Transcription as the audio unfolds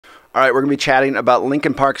All right, we're going to be chatting about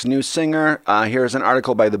Linkin Park's new singer. Here's an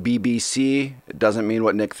article by the BBC. It doesn't mean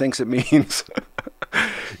what Nick thinks it means.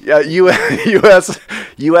 Yeah,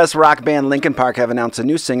 U.S. rock band Linkin Park have announced a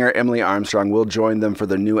new singer, Emily Armstrong, will join them for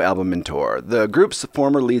their new album and tour. The group's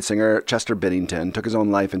former lead singer, Chester Bennington, took his own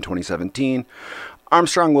life in 2017.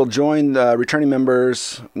 Armstrong will join the returning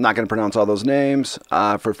members, I'm not going to pronounce all those names,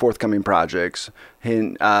 for forthcoming projects.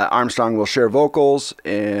 Armstrong will share vocals,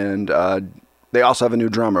 and they also have a new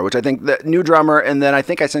drummer, which I think the new drummer, and then I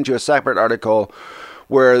think I sent you a separate article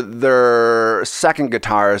where their second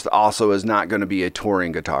guitarist also is not going to be a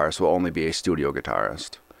touring guitarist, will only be a studio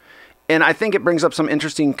guitarist. And I think it brings up some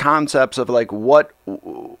interesting concepts of like what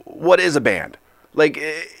is a band? Like,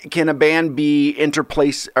 can a band be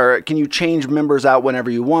interplaced, or can you change members out whenever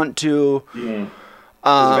you want to? Mm-hmm. Is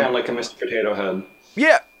a band like a Mr. Potato Head?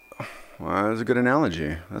 Yeah. Well, that's a good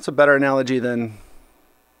analogy. That's a better analogy than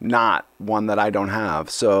not one that I don't have.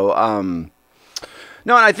 So,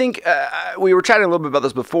 no, and I think we were chatting a little bit about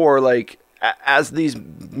this before, like, as these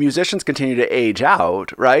musicians continue to age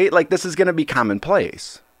out, right? Like, this is going to be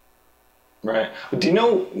commonplace. Right. Do you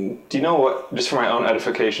know what, just for my own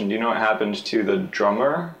edification, do you know what happened to the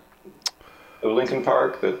drummer of Linkin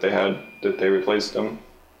Park that they replaced him?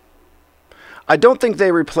 I don't think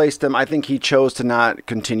they replaced him. I think he chose to not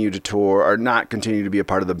continue to tour or not continue to be a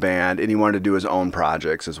part of the band, and he wanted to do his own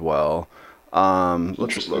projects as well.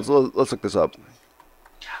 Let's look this up.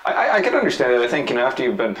 I can understand it. I think, after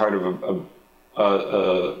you've been part of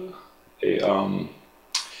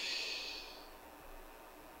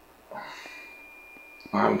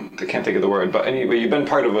I can't think of the word, but anyway, you've been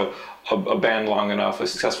part of a band long enough, a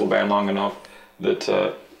successful band long enough,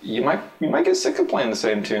 that you might get sick of playing the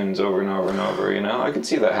same tunes over and over and over. I could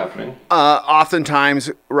see that happening.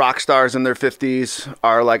 Oftentimes, rock stars in their 50s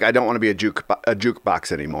are like, I don't want to be a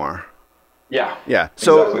jukebox anymore. Yeah. Yeah.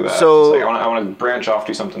 So like, I want to branch off,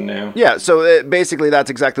 do something new. Yeah. So basically, that's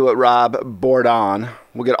exactly what Rob Bourdon,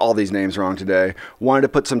 we'll get all these names wrong today, wanted to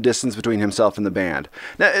put some distance between himself and the band.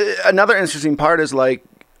 Now, another interesting part is like,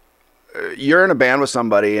 you're in a band with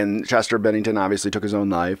somebody, and Chester Bennington obviously took his own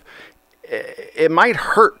life. It might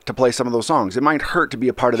hurt to play some of those songs. It might hurt to be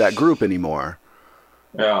a part of that group anymore.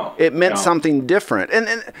 Yeah. It meant something different.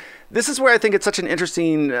 And this is where I think it's such an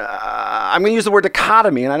interesting, I'm going to use the word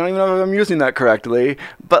dichotomy, and I don't even know if I'm using that correctly,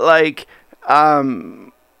 but like,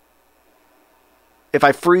 if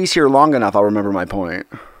I freeze here long enough, I'll remember my point.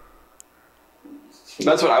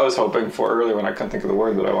 That's what I was hoping for earlier when I couldn't think of the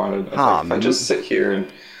word that I wanted. If I just sit here and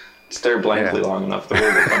stare blankly long enough, the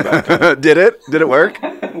word will come back to me. Did it? Did it work?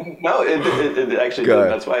 No, it actually did.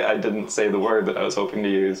 That's why I didn't say the word that I was hoping to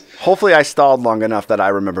use. Hopefully I stalled long enough that I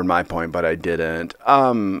remembered my point, but I didn't.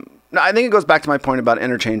 No, I think it goes back to my point about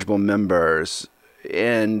interchangeable members.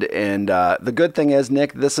 And the good thing is,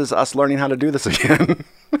 Nick, this is us learning how to do this again.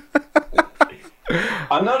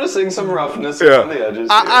 I'm noticing some roughness around the edges.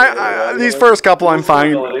 These first couple, I'm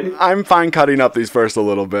fine. I'm fine cutting up these first a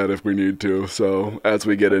little bit if we need to. So as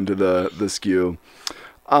we get into the skew,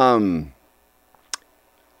 an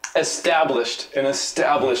established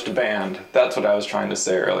band. That's what I was trying to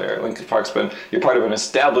say earlier. Linkin Park's you're part of an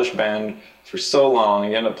established band for so long,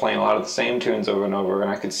 and you end up playing a lot of the same tunes over and over.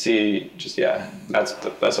 And I could see that's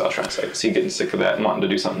what I was trying to say. See, getting sick of that and wanting to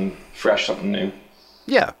do something fresh, something new.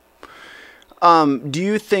 Yeah. Do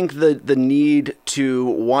you think the need to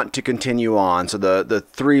want to continue on, so the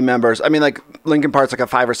three members, I mean, like, Linkin Park's like a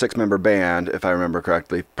 5 or 6 member band, if I remember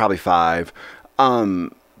correctly, probably 5.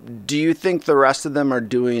 Do you think the rest of them are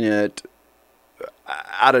doing it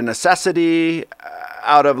out of necessity,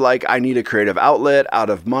 out of like, I need a creative outlet, out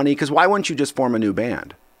of money? Because why wouldn't you just form a new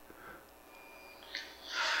band?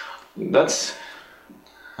 That's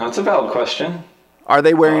a valid question. Are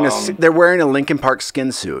they wearing they're wearing a Linkin Park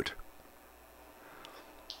skin suit?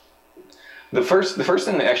 The first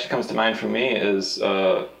thing that actually comes to mind for me is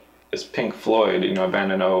Pink Floyd. A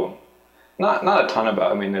band I know not a ton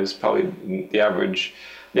about. I mean, there's probably the average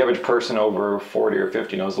person over 40 or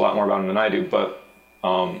 50 knows a lot more about them than I do. But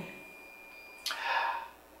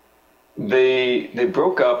they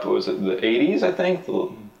broke up. Was it the 80s? I think.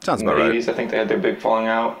 Sounds about right. 80s. I think they had their big falling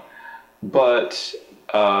out. But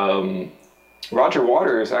Roger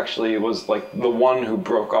Waters actually was like the one who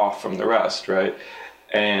broke off from the rest, right?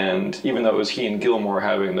 And even though it was he and Gilmour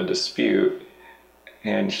having the dispute,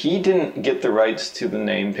 and he didn't get the rights to the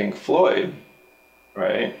name Pink Floyd,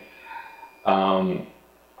 right? It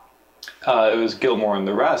was Gilmour and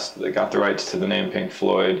the rest that got the rights to the name Pink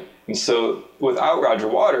Floyd. And so without Roger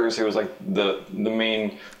Waters, who was like the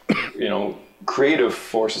main, creative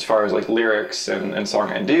force as far as like lyrics and song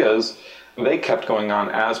ideas, they kept going on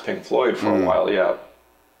as Pink Floyd for a while, yeah.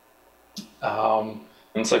 And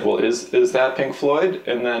it's like, well, is that Pink Floyd?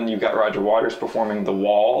 And then you've got Roger Waters performing The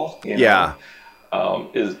Wall, you know, Yeah.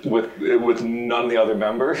 is with none of the other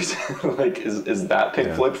members. Like, is that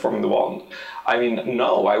Pink Floyd performing The Wall? I mean,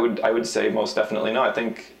 no, I would say most definitely no. I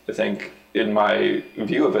think in my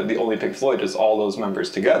view of it, the only Pink Floyd is all those members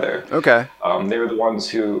together. Okay. They were the ones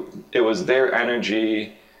who, it was their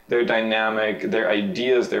energy, their dynamic, their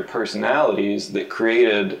ideas, their personalities that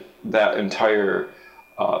created that entire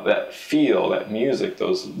that feel, that music,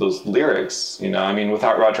 those lyrics. You know, I mean,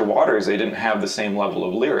 without Roger Waters, they didn't have the same level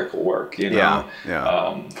of lyrical work. You know,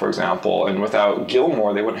 for example, and without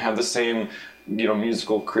Gilmour, they wouldn't have the same, you know,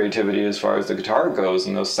 musical creativity as far as the guitar goes,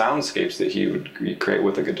 and those soundscapes that he would create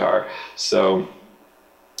with the guitar. So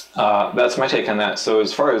that's my take on that. So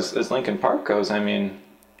as far as Linkin Park goes, I mean,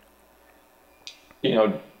 you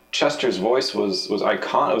know, Chester's voice was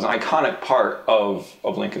iconic. It was an iconic part of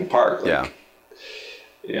Linkin Park. Like,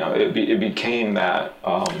 you know, it became that.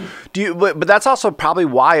 But that's also probably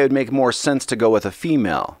why it would make more sense to go with a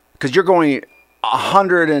female, because you're going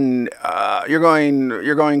 100 and you're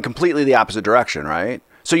going completely the opposite direction, right?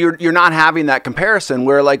 So you're not having that comparison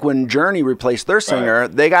where, like, when Journey replaced their singer,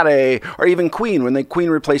 they got or even Queen, when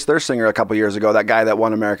Queen replaced their singer a couple years ago, that guy that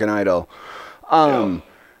won American Idol.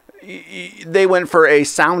 They went for a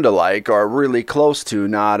sound-alike, or really close to,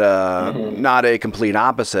 not a complete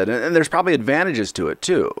opposite, and there's probably advantages to it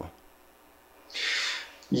too.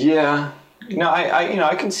 Yeah, no,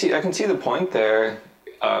 I can see the point there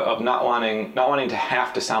of not wanting to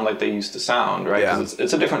have to sound like they used to sound, right? Because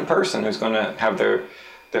it's a different person who's going to have their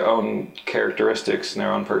own characteristics and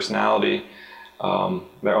their own personality,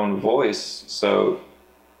 their own voice. So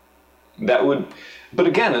that would, but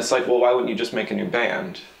again, it's like, well, why wouldn't you just make a new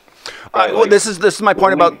band? Right, well, this is my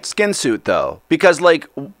point about Skin Suit, though, because, like,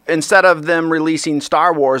 instead of them releasing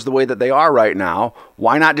Star Wars the way that they are right now,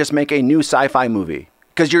 why not just make a new sci-fi movie?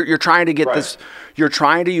 Because you're trying to get this, you're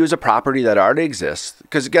trying to use a property that already exists.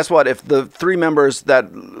 Because guess what? If the 3 members that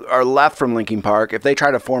are left from Linkin Park, if they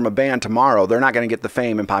try to form a band tomorrow, they're not going to get the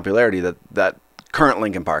fame and popularity that current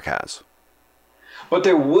Linkin Park has. But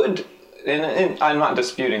there would. And I'm not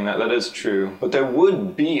disputing that is true, but there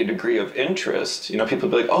would be a degree of interest. You know, people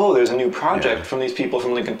would be like, oh, there's a new project from these people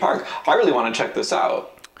from Linkin Park. I really want to check this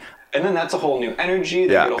out. And then that's a whole new energy.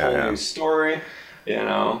 They get a whole new story, you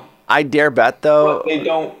know. I dare bet, though. But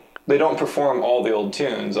they don't perform all the old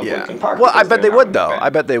tunes of Linkin Park. Well, I bet they would, though.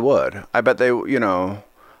 I bet they would. I bet they, you know.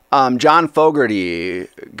 John Fogerty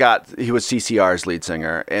he was CCR's lead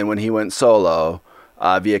singer, and when he went solo,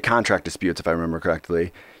 via contract disputes, if I remember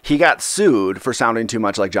correctly, he got sued for sounding too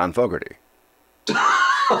much like John Fogerty.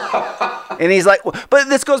 And he's like, but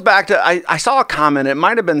this goes back to, I saw a comment, it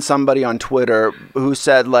might have been somebody on Twitter who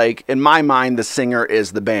said, like, in my mind, the singer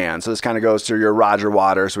is the band. So this kind of goes to your Roger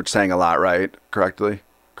Waters, which sang a lot, right? Correct?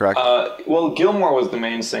 Well, Gilmour was the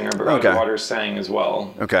main singer, but Roger Waters sang as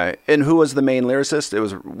well. Okay. And who was the main lyricist? It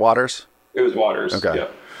was Waters? It was Waters. Okay.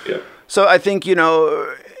 Yep. So I think, you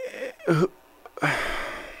know,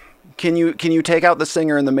 Can you take out the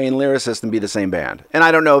singer and the main lyricist and be the same band? And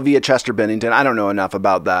I don't know, via Chester Bennington, I don't know enough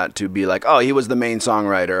about that to be like, oh, he was the main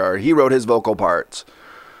songwriter or he wrote his vocal parts.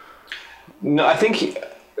 No, I think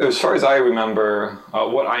as far as I remember,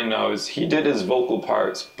 what I know is he did his vocal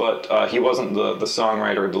parts, but he wasn't the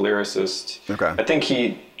songwriter or the lyricist. Okay. I think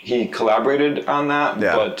he collaborated on that,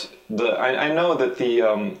 but I know that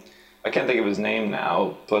I can't think of his name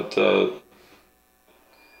now, but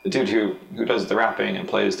the dude who does the rapping and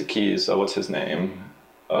plays the keys, what's his name?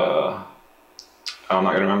 I'm not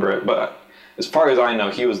going to remember it, but as far as I know,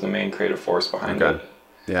 he was the main creative force behind it.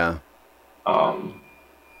 Yeah.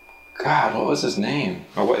 God, what was his name?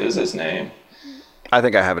 Or what is his name? I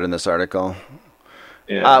think I have it in this article.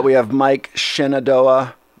 Yeah. We have Mike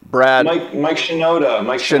Shinoda, Brad. Mike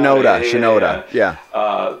Shinoda.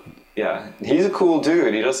 Yeah, he's a cool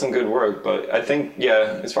dude. He does some good work, but I think,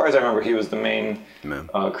 as far as I remember, he was the main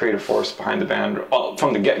creative force behind the band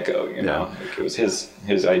from the get-go, you know? Like, it was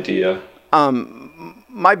his idea.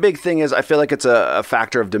 My big thing is I feel like it's a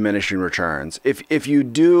factor of diminishing returns. If you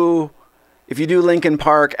do Linkin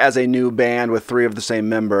Park as a new band with 3 of the same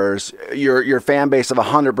members, your fan base of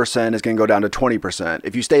 100% is going to go down to 20%.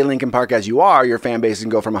 If you stay Linkin Park as you are, your fan base can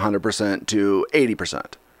go from 100% to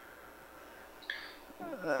 80%.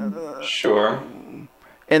 Sure.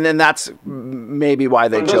 And then that's maybe why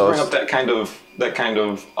they chose. It does bring up that kind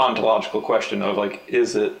of ontological question of, like,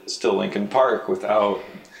 is it still Linkin Park without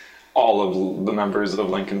all of the members of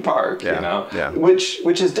Linkin Park? You know, which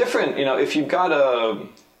is different. You know, if you've got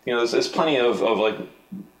there's plenty of like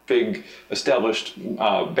big established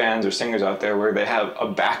bands or singers out there where they have a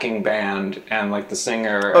backing band and like the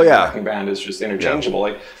singer and the backing band is just interchangeable.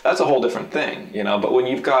 Like that's a whole different thing, you know. But when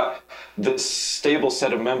you've got this stable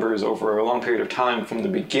set of members over a long period of time from the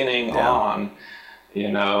beginning on,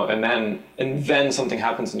 you know, and then something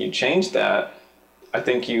happens and you change that, I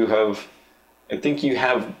think you have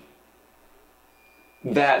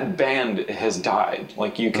that band has died.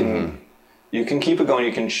 Like you can. You can keep it going.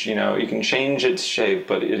 You can, you can change its shape,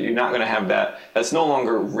 but you're not going to have that. That's no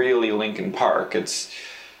longer really Linkin Park. It's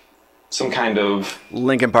some kind of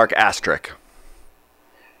Linkin Park asterisk.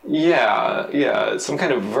 Yeah, it's some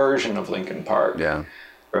kind of version of Linkin Park. Yeah,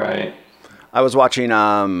 right. I was watching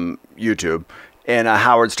YouTube, and a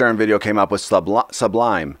Howard Stern video came up with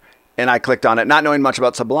Sublime, and I clicked on it, not knowing much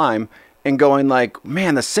about Sublime, and going like,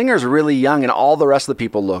 man, the singer's really young, and all the rest of the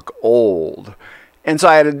people look old. And so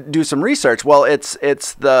I had to do some research. Well, it's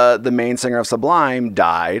the main singer of Sublime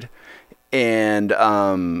died, and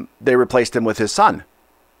they replaced him with his son.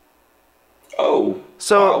 Oh.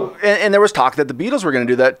 So, wow. and there was talk that the Beatles were going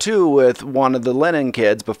to do that too with one of the Lennon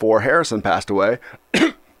kids before Harrison passed away.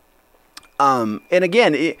 And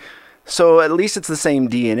again, so at least it's the same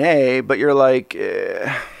DNA, but you're like...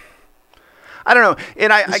 I don't know.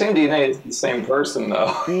 And the same DNA is the same person,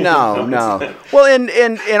 though. No. Well,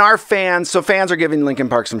 and our fans, so fans are giving Linkin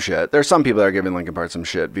Park some shit. There's some people that are giving Linkin Park some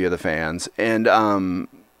shit via the fans. And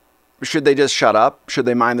should they just shut up? Should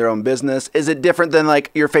they mind their own business? Is it different than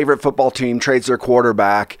like your favorite football team trades their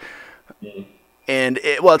quarterback? And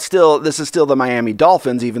this is still the Miami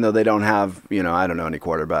Dolphins, even though they don't have, I don't know any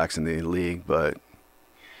quarterbacks in the league, but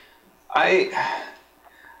I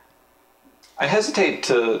hesitate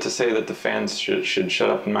to say that the fans should shut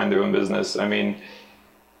up and mind their own business. I mean,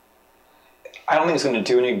 I don't think it's going to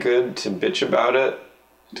do any good to bitch about it,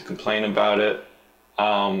 to complain about it.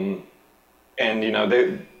 And,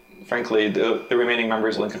 frankly, the remaining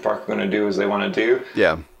members of Linkin Park are going to do as they want to do.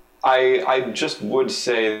 Yeah. I just would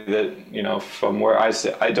say that, from where I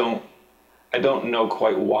sit, I don't know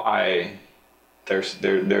quite why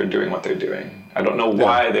they're doing what they're doing. I don't know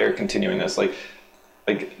why they're continuing this. Like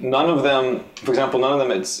none of them, for example,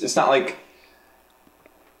 it's not like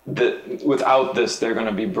that without this they're going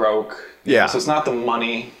to be broke. Yeah. So it's not the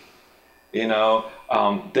money, they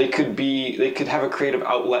could have a creative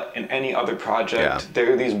outlet in any other project. Yeah.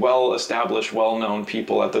 They're these well-established, well-known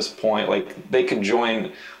people at this point. Like they could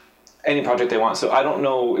join any project they want. So I don't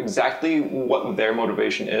know exactly what their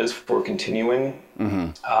motivation is for continuing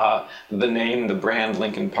the name, the brand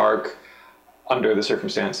Linkin Park, under the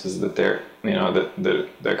circumstances that they're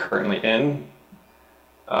currently in.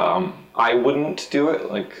 I wouldn't do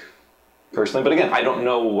it, personally, but again, I don't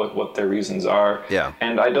know what their reasons are. Yeah.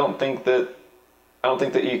 And I don't think that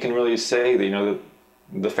you can really say that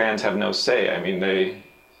the fans have no say. I mean, they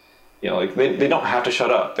don't have to shut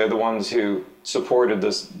up. They're the ones who supported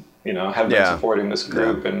this, have been supporting this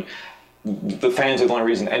group, and the fans are the only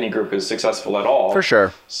reason any group is successful at all. For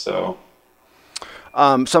sure. So.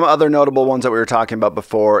 Some other notable ones that we were talking about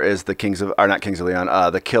before is the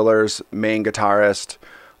the Killers' main guitarist,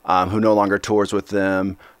 who no longer tours with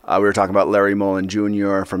them. We were talking about Larry Mullen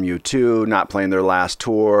Jr. from U2 not playing their last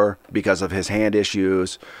tour because of his hand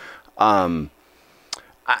issues.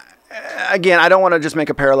 Again, I don't want to just make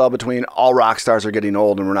a parallel between all rock stars are getting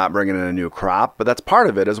old and we're not bringing in a new crop, but that's part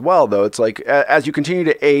of it as well, though. It's like as you continue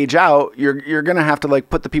to age out, you're going to have to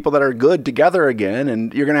put the people that are good together again,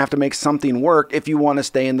 and you're going to have to make something work if you want to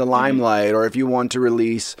stay in the limelight, or if you want to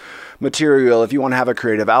release material, if you want to have a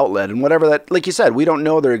creative outlet, and whatever that, like you said, we don't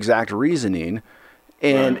know their exact reasoning.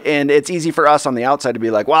 And it's easy for us on the outside to be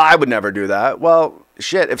like, well, I would never do that. Well,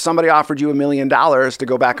 shit, if somebody offered you $1 million to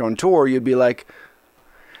go back on tour, you'd be like,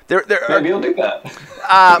 maybe you'll do that.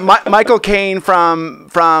 Michael Caine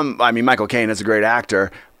Michael Caine is a great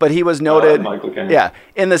actor, but he was noted. Michael Caine. Yeah.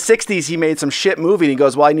 In the 60s, he made some shit movie, and he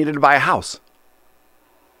goes, well, I needed to buy a house.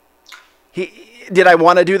 Did I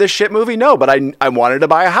want to do this shit movie? No, but I wanted to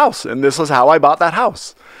buy a house, and this was how I bought that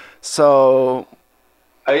house. So...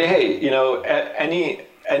 Hey, at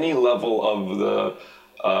any level of the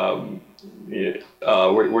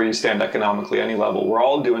where you stand economically, any level, we're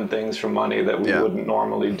all doing things for money that we wouldn't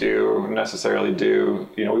normally do or necessarily do.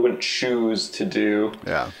 We wouldn't choose to do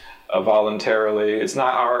voluntarily.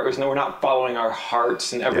 We're not following our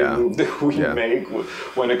hearts in every move that we make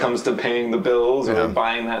when it comes to paying the bills or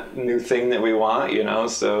buying that new thing that we want.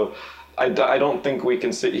 So I don't think we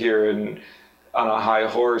can sit here and on a high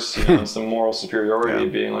horse, some moral superiority,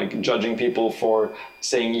 being judging people for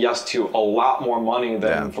saying yes to a lot more money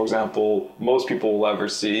than, for example, most people will ever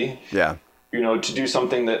see. Yeah. to do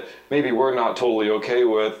something that maybe we're not totally okay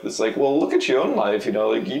with. It's like, well, look at your own life,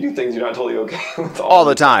 like you do things you're not totally okay with all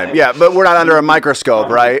the time. Yeah, but we're not under a microscope,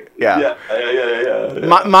 right? Yeah.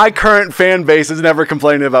 My current fan base is never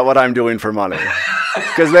complaining about what I'm doing for money.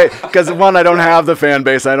 Because one, I don't have the fan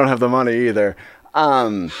base, I don't have the money either.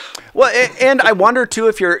 Well, and I wonder too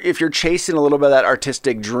if you're chasing a little bit of that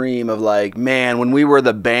artistic dream of like, man, when we were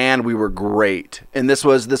the band, we were great, and this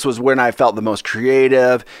was when I felt the most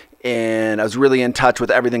creative, and I was really in touch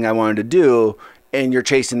with everything I wanted to do, and you're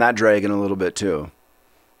chasing that dragon a little bit too.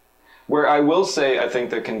 Where I will say, I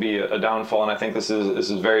think there can be a downfall, and I think this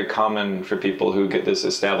is very common for people who get this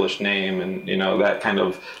established name, and that kind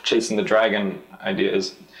of chasing the dragon idea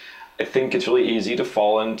is. I think it's really easy to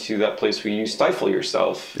fall into that place where you stifle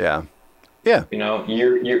yourself. Yeah.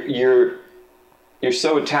 You're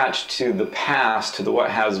so attached to the past, to the what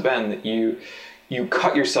has been, that you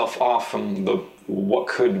cut yourself off from the what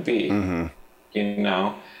could be. Mm-hmm.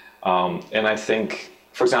 And I think,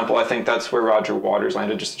 for example, that's where Roger Waters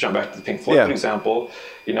landed. Just to jump back to the Pink Floyd example,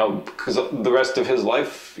 because the rest of his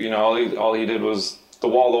life, all he did was the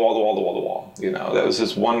wall. That was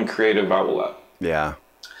his one creative outlet. Yeah.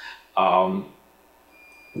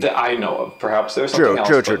 That I know of. Perhaps there's something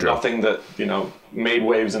else, but nothing that made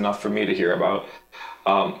waves enough for me to hear about.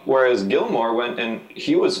 Whereas Gilmour went and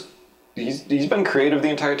he's been creative the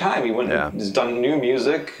entire time. He went and he's done new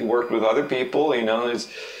music, worked with other people,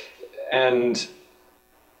 and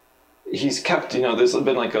he's kept there's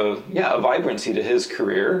been like a vibrancy to his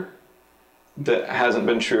career that hasn't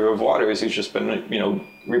been true of Waters. He's just been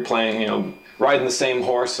replaying riding the same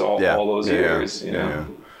horse all those years.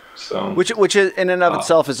 So which is in and of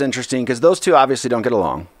itself is interesting, because those two obviously don't get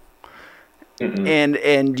along.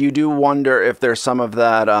 And you do wonder if there's some of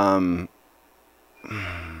that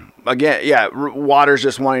again, Waters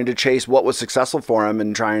just wanting to chase what was successful for him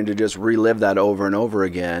and trying to just relive that over and over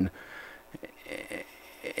again,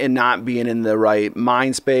 and not being in the right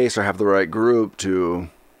mind space or have the right group to,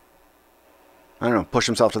 I don't know, push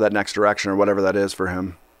himself to that next direction or whatever that is for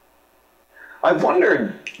him. I've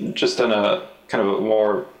wondered, just on a kind of a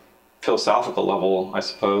more philosophical level, I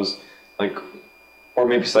suppose, like, or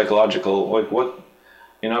maybe psychological, like what,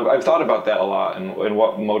 I've thought about that a lot, and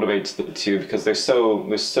what motivates the two, because they're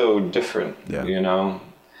so different, and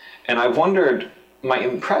I've wondered, my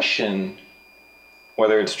impression,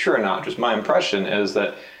 whether it's true or not, just my impression is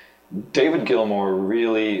that David Gilmour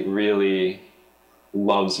really, really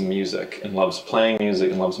loves music, and loves playing music,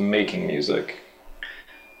 and loves making music,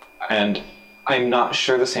 and I'm not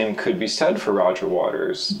sure the same could be said for Roger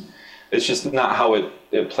Waters. It's just not how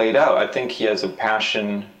it played out. I think he has a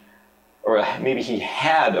passion, or maybe he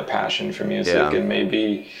had a passion for music, and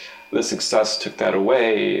maybe the success took that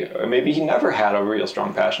away, or maybe he never had a real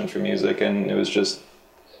strong passion for music, and it was just,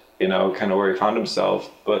 kind of where he found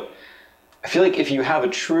himself. But I feel like if you have a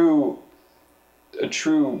true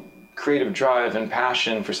creative drive and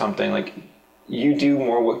passion for something, like, you do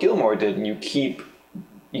more what Gilmour did, and you keep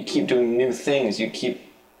doing new things, you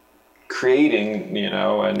keep creating,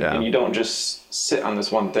 and you don't just sit on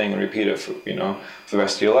this one thing and repeat it for the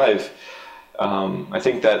rest of your life. I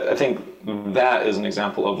think that is an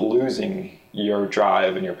example of losing your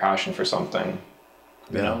drive and your passion for something.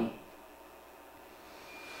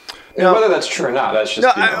 Whether that's true or not, that's just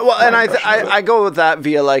I go with that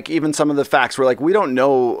via, like, even some of the facts where, like, we don't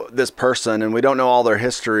know this person and we don't know all their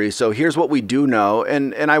history, so here's what we do know,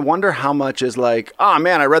 and I wonder how much is like, oh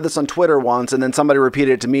man, I read this on Twitter once and then somebody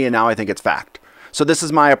repeated it to me and now I think it's fact, so this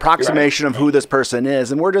is my approximation of who this person is.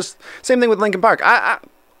 And we're just, same thing with Linkin Park.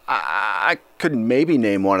 I could maybe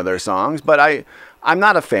name one of their songs, but I'm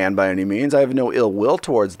not a fan by any means. I have no ill will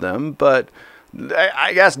towards them, but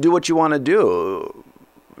I guess do what you want to do.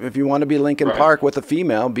 If you want to be Linkin Park with a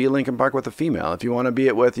female, be Linkin Park with a female. If you want to be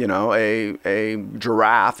it with, a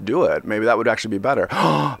giraffe, do it. Maybe that would actually be better.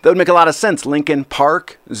 That would make a lot of sense. Linkin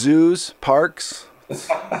Park, zoos, parks.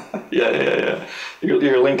 Yeah.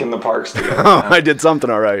 You're linking the parks together. I did something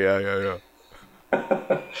all right. Yeah.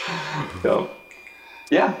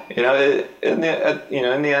 Yeah, in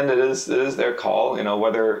the end, it is their call.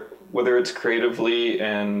 Whether it's creatively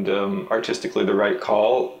and artistically the right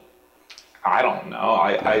call, I don't know.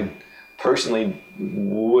 I personally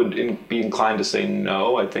would be inclined to say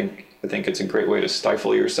no. I think it's a great way to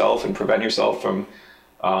stifle yourself and prevent yourself from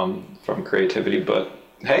creativity. But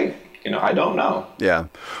hey, I don't know. Yeah.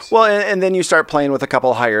 Well, and then you start playing with a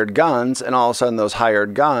couple hired guns, and all of a sudden those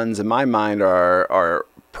hired guns, in my mind, are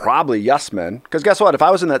probably yes men. Because guess what? If I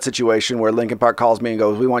was in that situation where Linkin Park calls me and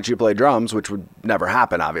goes, "We want you to play drums," which would never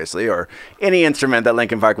happen, obviously, or any instrument that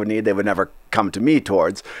Linkin Park would need, they would never come to me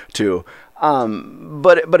to.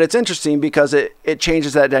 But it's interesting because it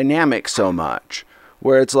changes that dynamic so much,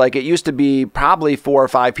 where it's like it used to be probably 4 or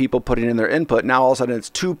 5 people putting in their input. Now all of a sudden it's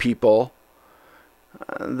 2 people.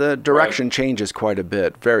 The direction changes quite a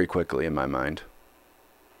bit very quickly in my mind.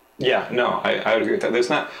 Yeah, no, I would agree with that. There's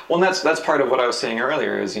not, well, and that's part of what I was saying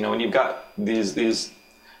earlier is, when you've got these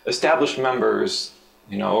established members,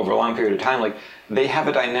 over a long period of time, like they have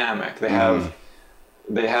a dynamic. They have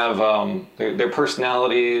their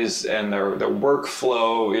personalities and their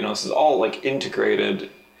workflow. This is all like integrated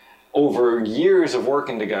over years of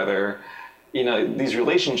working together. These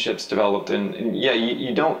relationships developed, and yeah,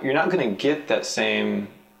 you're not going to get that same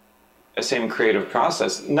creative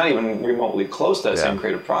process, not even remotely close to that same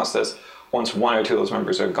creative process, once 1 or 2 of those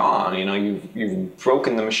members are gone. You've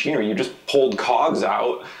broken the machinery. You just pulled cogs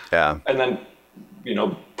out, and then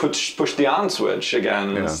push the on switch again.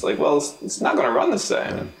 And it's like, well, it's not going to run the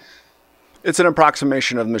same. Yeah. It's an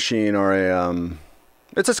approximation of the machine, or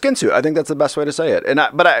it's a skin suit. I think that's the best way to say it.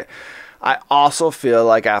 But I also feel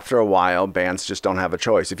like after a while, bands just don't have a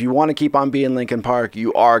choice. If you want to keep on being Linkin Park,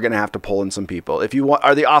 you are going to have to pull in some people. If you want,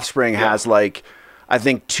 or The Offspring has like, I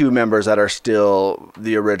think 2 members that are still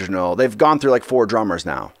the original. They've gone through like 4 drummers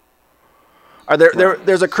now.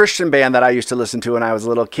 There's a Christian band that I used to listen to when I was a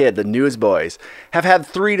little kid, the Newsboys, have had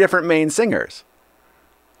 3 different main singers.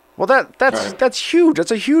 Well, that's huge.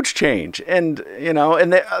 That's a huge change, and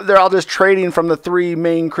and they're all just trading from the 3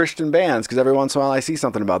 main Christian bands because every once in a while I see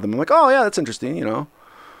something about them. I'm like, oh yeah, that's interesting.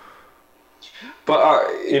 But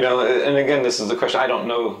and again, this is the question. I don't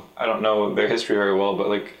know their history very well, but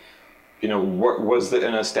like, was it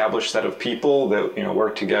an established set of people that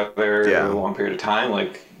worked together a long period of time?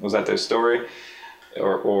 Like, was that their story?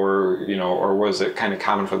 Or was it kind of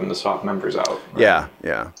common for them to swap members out? Right?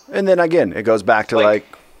 Yeah. And then again, it goes back to like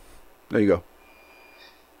there you go.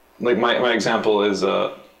 Like my example is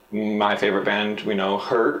my favorite band,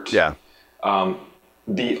 Hurt. Yeah.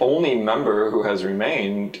 The only member who has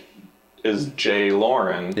remained is Jay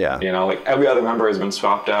Lauren. Yeah. Like every other member has been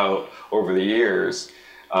swapped out over the years.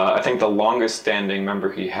 I think the longest standing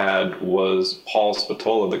member he had was Paul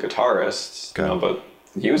Spatola, the guitarist. Okay. But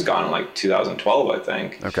he was gone in like 2012, I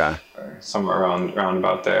think. Okay. Or somewhere around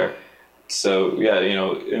about there. So yeah,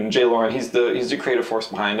 and Jay Lauren, he's the creative force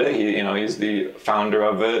behind it. He's the founder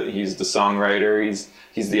of it. He's the songwriter.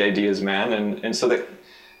 He's the ideas man, and so that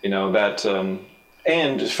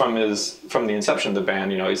and from the inception of the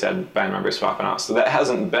band, he's had band members swapping out. So that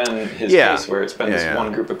hasn't been his case where it's been this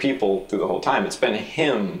one group of people through the whole time. It's been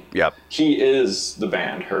him. Yep. He is the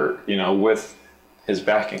band Hurt. with his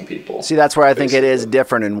backing people. See, that's where I think it is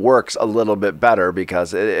different and works a little bit better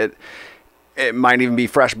because it might even be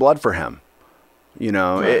fresh blood for him.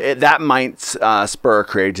 That might spur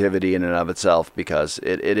creativity in and of itself because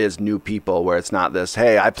it is new people where it's not this,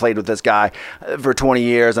 hey, I played with this guy for 20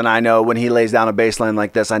 years and I know when he lays down a bass line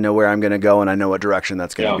like this, I know where I'm going to go and I know what direction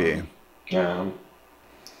that's going to be. Yeah.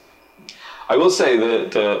 I will say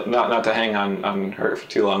that not to hang on Hurt for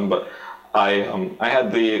too long, but I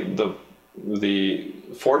had the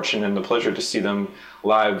fortune and the pleasure to see them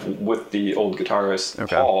live with the old guitarist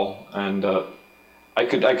Paul, and I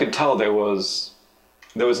could tell there was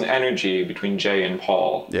an energy between Jay and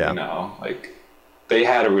Paul. Yeah. Like they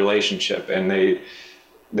had a relationship, and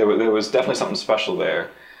there was definitely something special there.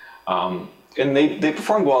 And they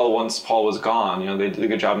performed well once Paul was gone. They did a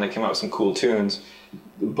good job, and they came out with some cool tunes.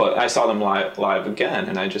 But I saw them live again,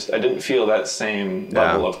 and I didn't feel that same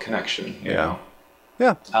level of connection. You know?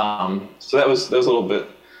 Yeah. So that was a little bit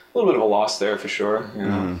of a loss there for sure.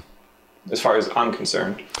 As far as I'm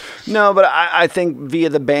concerned. No, but I think via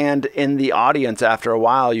the band in the audience, after a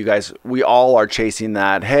while, we all are chasing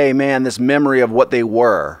that, hey man, this memory of what they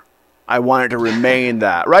were. I want it to remain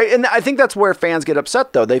that, right? And I think that's where fans get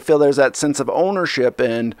upset though. They feel there's that sense of ownership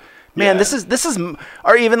and man, this is,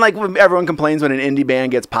 or even like when everyone complains when an indie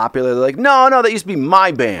band gets popular, they're like, no, that used to be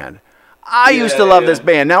my band. I used to love this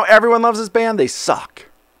band. Now everyone loves this band. They suck.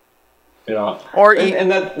 And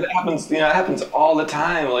that happens. It happens all the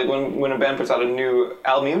time. Like when a band puts out a new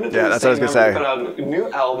album, even if that's what I was gonna say. Put out a new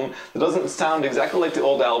album that doesn't sound exactly like the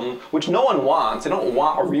old album, which no one wants. They don't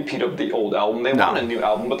want a repeat of the old album. They want a new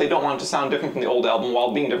album, but they don't want it to sound different from the old album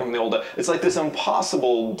while being different from the old. It's like this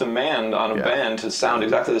impossible demand on a band to sound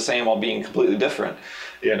exactly the same while being completely different.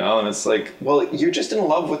 And it's like, well, you're just in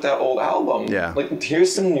love with that old album. Yeah. Like,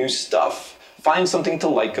 here's some new stuff. Find something to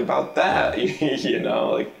like about that.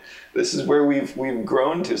 Like. This is where we've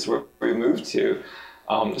grown to, this is where we moved to.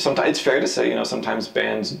 Sometimes it's fair to say, sometimes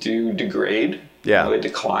bands do degrade. Yeah. They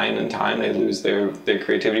decline in time. They lose their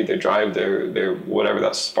creativity, their drive, their whatever,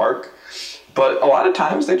 that spark. But a lot of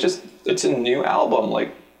times it's a new album.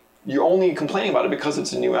 Like you're only complaining about it because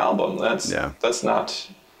it's a new album. That's not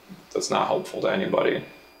helpful to anybody.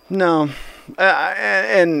 No,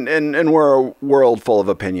 and we're a world full of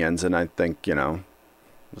opinions, and I think, you know,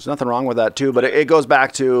 there's nothing wrong with that too. But it goes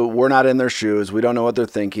back to, we're not in their shoes. We don't know what they're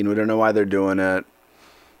thinking. We don't know why they're doing it.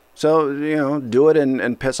 So, you know, do it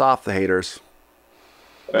and piss off the haters.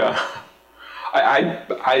 Yeah.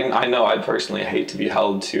 I know I'd personally hate to be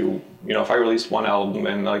held to, you know, if I released one album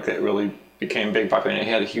and like it really became big popular and it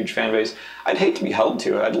had a huge fan base, I'd hate to be held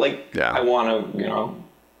to it. I want to, you know,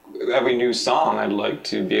 every new song, I'd like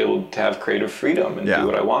to be able to have creative freedom and do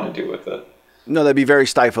what I want to do with it. No, that'd be very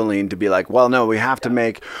stifling to be like, well, no, we have to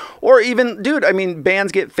make, or even, dude, I mean,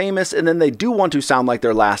 bands get famous and then they do want to sound like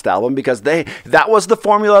their last album because that was the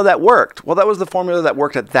formula that worked. Well, that was the formula that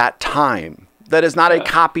worked at that time. That is not a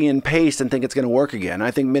copy and paste and think it's going to work again.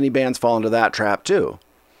 I think many bands fall into that trap too.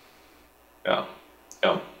 Yeah.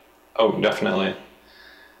 Oh, definitely.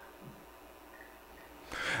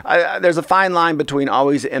 There's a fine line between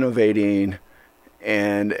always innovating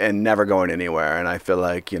and never going anywhere. And I feel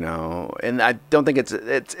like, you know, and I don't think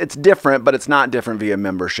it's different, but it's not different via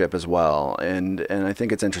membership as well. And I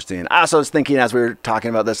think it's interesting. I also was thinking as we were talking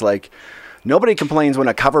about this, like, nobody complains when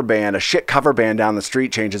a shit cover band down the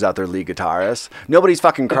street changes out their lead guitarist. Nobody's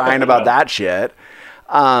fucking crying about that shit.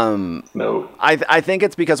 No. I think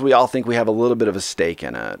it's because we all think we have a little bit of a stake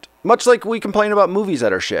in it. Much like we complain about movies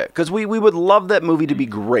that are shit. Because we would love that movie to be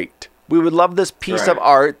great. We would love this piece of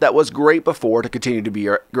art that was great before to continue to be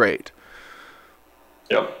great.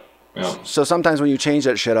 Yep. So sometimes when you change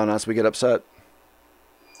that shit on us, we get upset.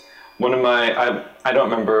 One of my, I don't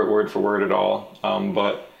remember it word for word at all,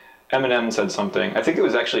 but Eminem said something. I think it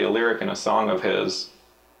was actually a lyric in a song of his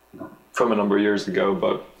from a number of years ago,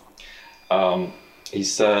 but he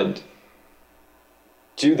said,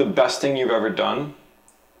 do the best thing you've ever done,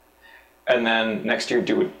 and then next year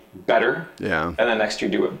do it better. Yeah. And then next year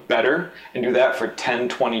do it better, and do that for 10,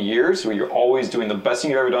 20 years where you're always doing the best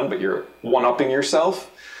thing you've ever done, but you're one-upping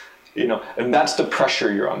yourself, you know, and that's the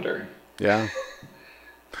pressure you're under. Yeah.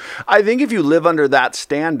 I think if you live under that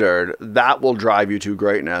standard, that will drive you to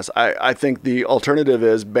greatness. I think the alternative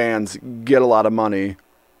is bands get a lot of money,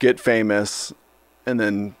 get famous, and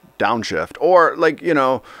then downshift. Or, like, you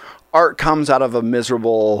know, art comes out of a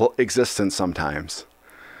miserable existence sometimes.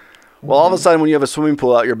 Well, all of a sudden, when you have a swimming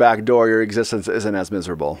pool out your back door, your existence isn't as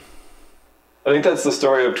miserable. I think that's the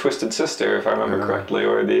story of Twisted Sister, if I remember correctly,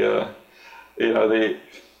 or the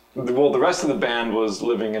rest of the band was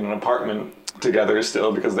living in an apartment together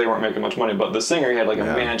still because they weren't making much money, but the singer, he had like a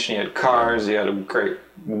mansion, he had cars, he had a great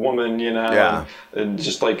woman, you know, and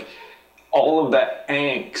just like all of that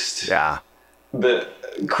angst that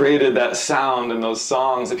created that sound and those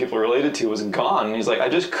songs that people related to was gone. And he's like, I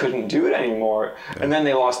just couldn't do it anymore. And then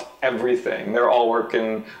they lost everything. They're all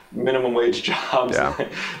working minimum wage jobs.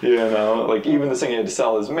 You know, like even the singer had to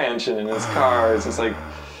sell his mansion and his cars. It's like,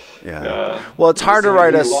 well, it's hard to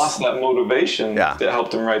write. He lost that motivation that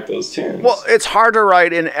helped him write those tunes. Well, it's hard to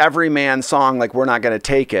write an every man song like "We're Not Gonna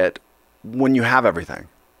Take It" when you have everything.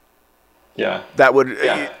 Yeah, that would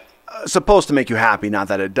supposed to make you happy. Not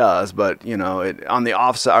that it does, but you know, it on the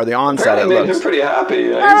offset or the onset, it made him pretty happy.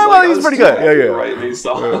 He's pretty good. Write these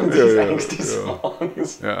songs, these angsty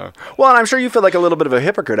songs. Yeah. Well, and I'm sure you feel like a little bit of a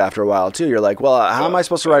hypocrite after a while too. You're like, well, how am I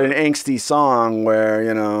supposed to write an angsty song where,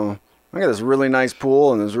 you know, I got this really nice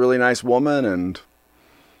pool and this really nice woman, and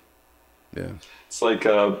it's like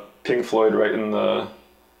Pink Floyd writing the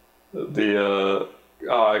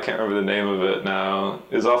I can't remember the name of it now.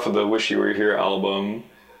 It's off of the Wish You Were Here album.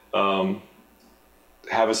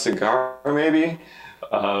 Have a Cigar, maybe.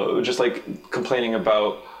 Just like complaining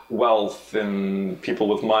about wealth and people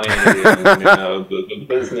with money and you know, the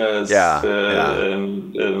business.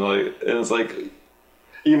 And it's like.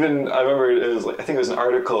 Even I remember it was like, I think it was an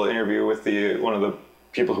interview with one of the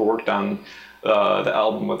people who worked on the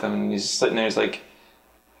album with him, and he's sitting there, he's like,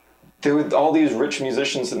 there were all these rich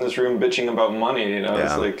musicians in this room bitching about money, you know.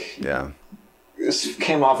 It's like this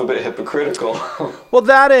came off a bit hypocritical. Well,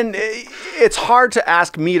 that, and it's hard to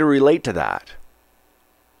ask me to relate to that.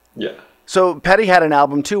 Yeah. So Petty had an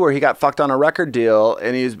album too where he got fucked on a record deal,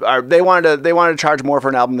 and they wanted to charge more for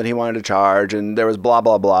an album than he wanted to charge, and there was blah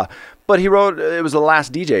blah blah. But he wrote, it was The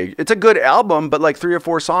Last DJ. It's a good album, but like 3 or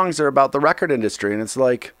 4 songs are about the record industry, and it's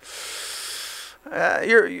like,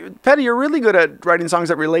 Petty, you're really good at writing songs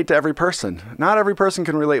that relate to every person. Not every person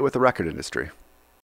can relate with the record industry.